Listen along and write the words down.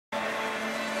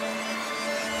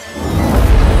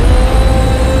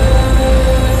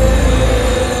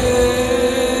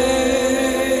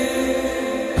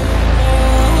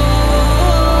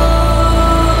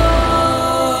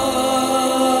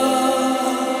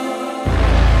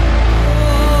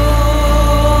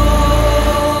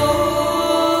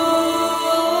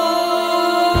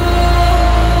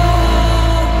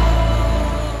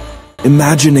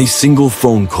Imagine a single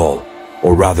phone call,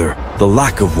 or rather, the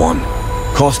lack of one,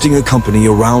 costing a company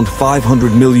around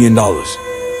 $500 million.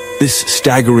 This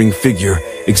staggering figure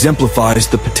exemplifies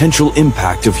the potential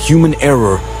impact of human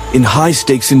error in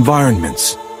high-stakes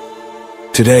environments.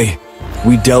 Today,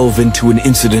 we delve into an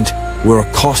incident where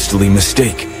a costly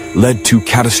mistake led to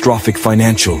catastrophic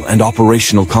financial and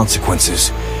operational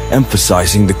consequences,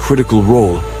 emphasizing the critical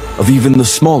role of even the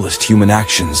smallest human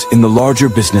actions in the larger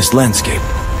business landscape.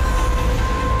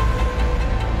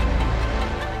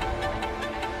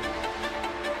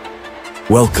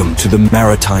 Welcome to the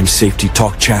Maritime Safety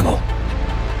Talk channel.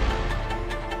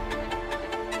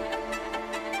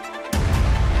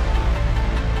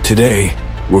 Today,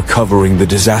 we're covering the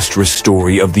disastrous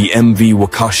story of the MV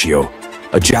Wakashio,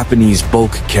 a Japanese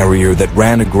bulk carrier that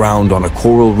ran aground on a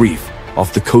coral reef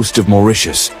off the coast of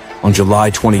Mauritius on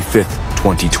July 25,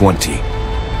 2020.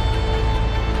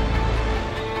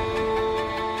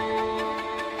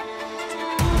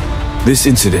 This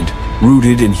incident,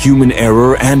 rooted in human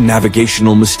error and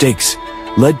navigational mistakes,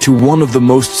 led to one of the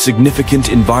most significant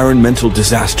environmental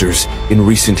disasters in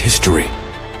recent history.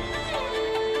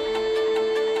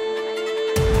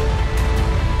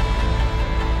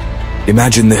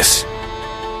 Imagine this.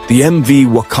 The MV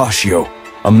Wakashio,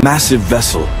 a massive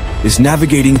vessel, is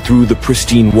navigating through the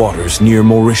pristine waters near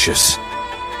Mauritius.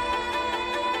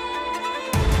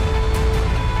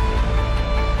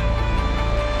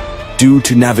 Due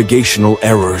to navigational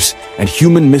errors and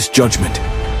human misjudgment,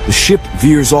 the ship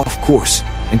veers off course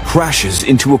and crashes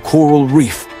into a coral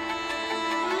reef.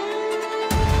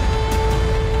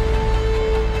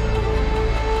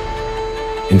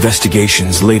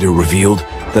 Investigations later revealed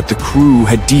that the crew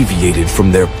had deviated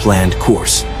from their planned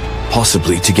course,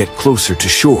 possibly to get closer to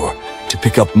shore to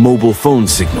pick up mobile phone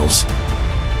signals.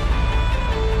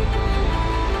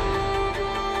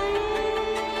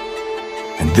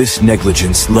 And this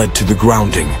negligence led to the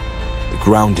grounding. The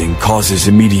grounding causes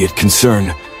immediate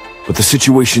concern, but the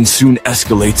situation soon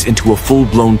escalates into a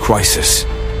full-blown crisis.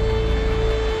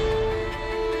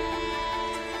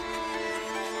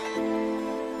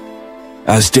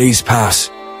 As days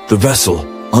pass, the vessel,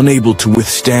 unable to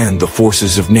withstand the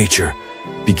forces of nature,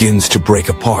 begins to break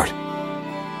apart.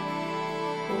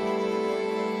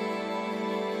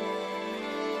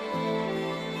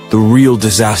 The real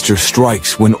disaster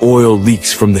strikes when oil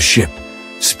leaks from the ship,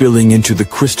 spilling into the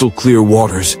crystal-clear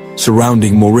waters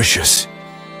surrounding Mauritius.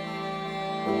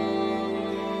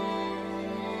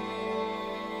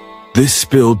 This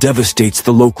spill devastates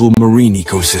the local marine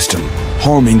ecosystem,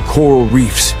 harming coral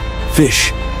reefs,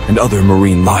 fish, and other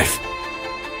marine life.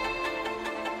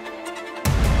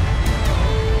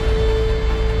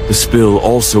 The spill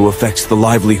also affects the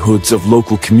livelihoods of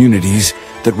local communities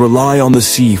that rely on the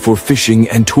sea for fishing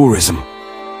and tourism.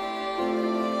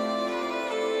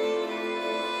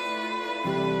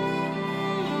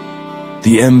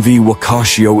 The MV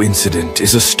Wakashio incident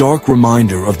is a stark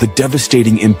reminder of the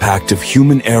devastating impact of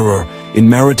human error in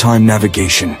maritime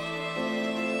navigation.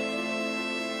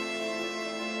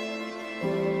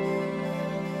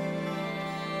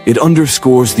 It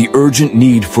underscores the urgent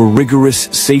need for rigorous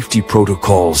safety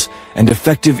protocols and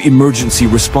effective emergency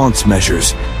response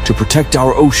measures to protect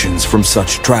our oceans from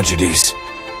such tragedies.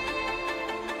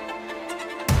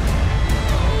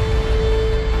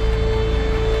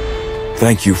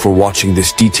 Thank you for watching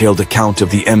this detailed account of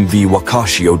the MV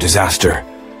Wakashio disaster.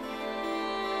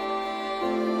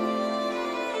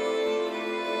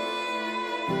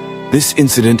 This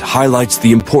incident highlights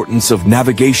the importance of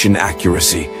navigation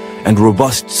accuracy and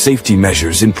robust safety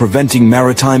measures in preventing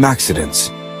maritime accidents.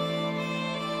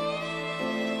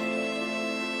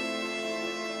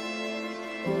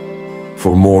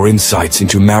 For more insights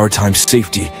into maritime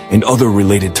safety and other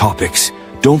related topics,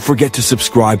 don't forget to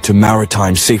subscribe to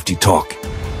Maritime Safety Talk.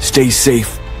 Stay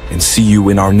safe and see you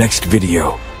in our next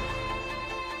video.